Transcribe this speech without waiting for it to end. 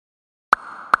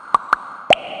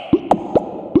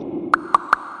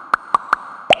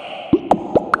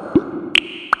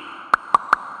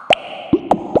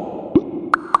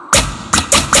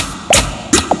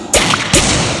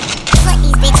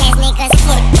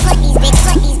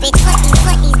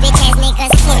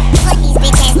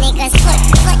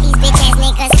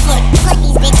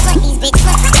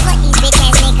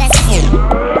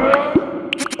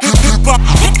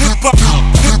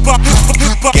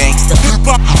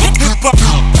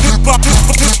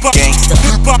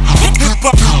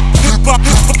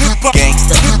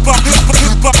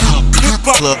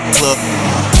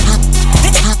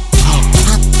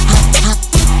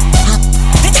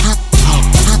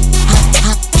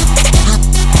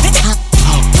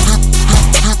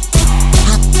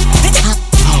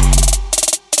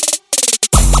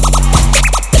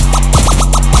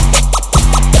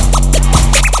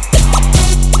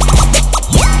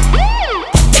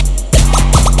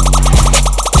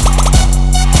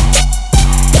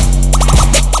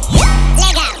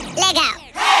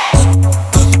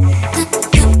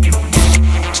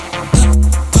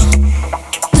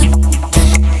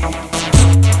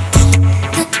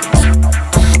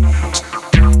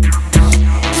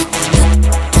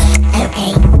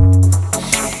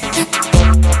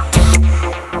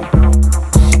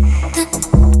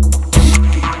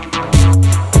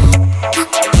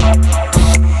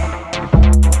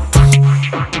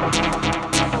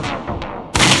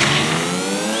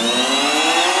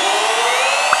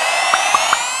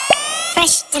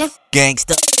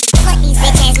Gangsta. Fuck these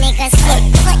bitch ass niggas.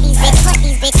 Fuck these bitch ass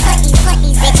niggas. Fuck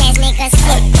these bitch ass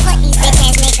niggas. Fuck these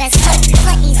bitch ass niggas.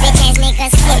 Fuck these bitch ass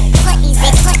niggas. Fuck these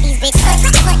bitch ass.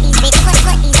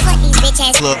 Fuck these bitch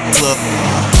ass.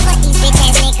 Fuck these bitch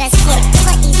ass niggas.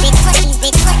 Fuck these bitch ass niggas. Fuck these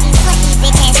bitch ass niggas. Fuck these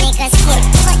bitch ass niggas.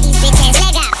 Fuck these bitch ass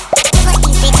niggas. Fuck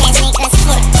these bitch ass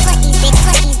niggas. Fuck these bitch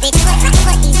fuck these bitch fuck these bitch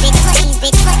fuck these bitch fuck these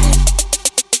bitch fuck these.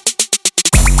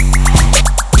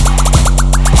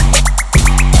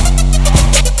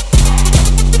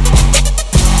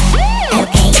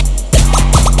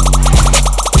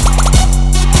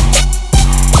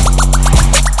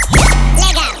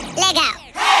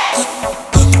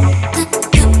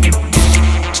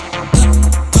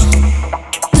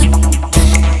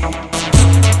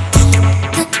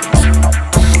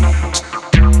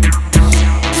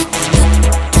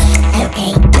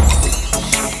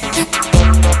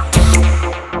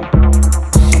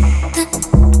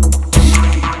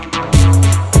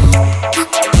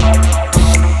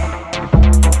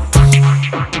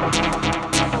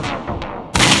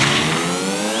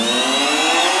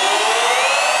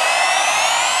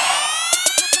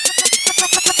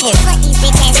 Fuck these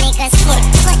bitch ass niggas.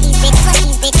 Fuck these bitch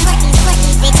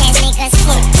ass niggas.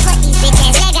 Fuck these bitch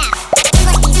ass niggas. Fuck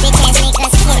these bitch ass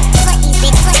niggas. Fuck these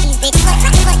bitch fuck these bitch fuck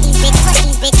these bitch fuck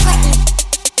these bitch fuck these.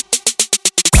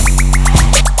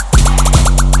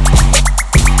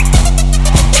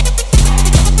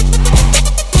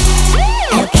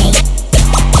 Okay.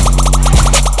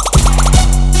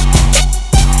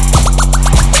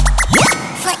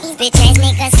 Fuck these bitch ass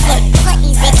niggas. Fuck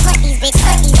these bitch fuck these bitch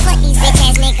fuck these bitch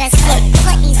ass niggas.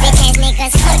 Fuck these bitch ass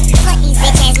niggas. Fuck these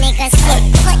bitch ass niggas.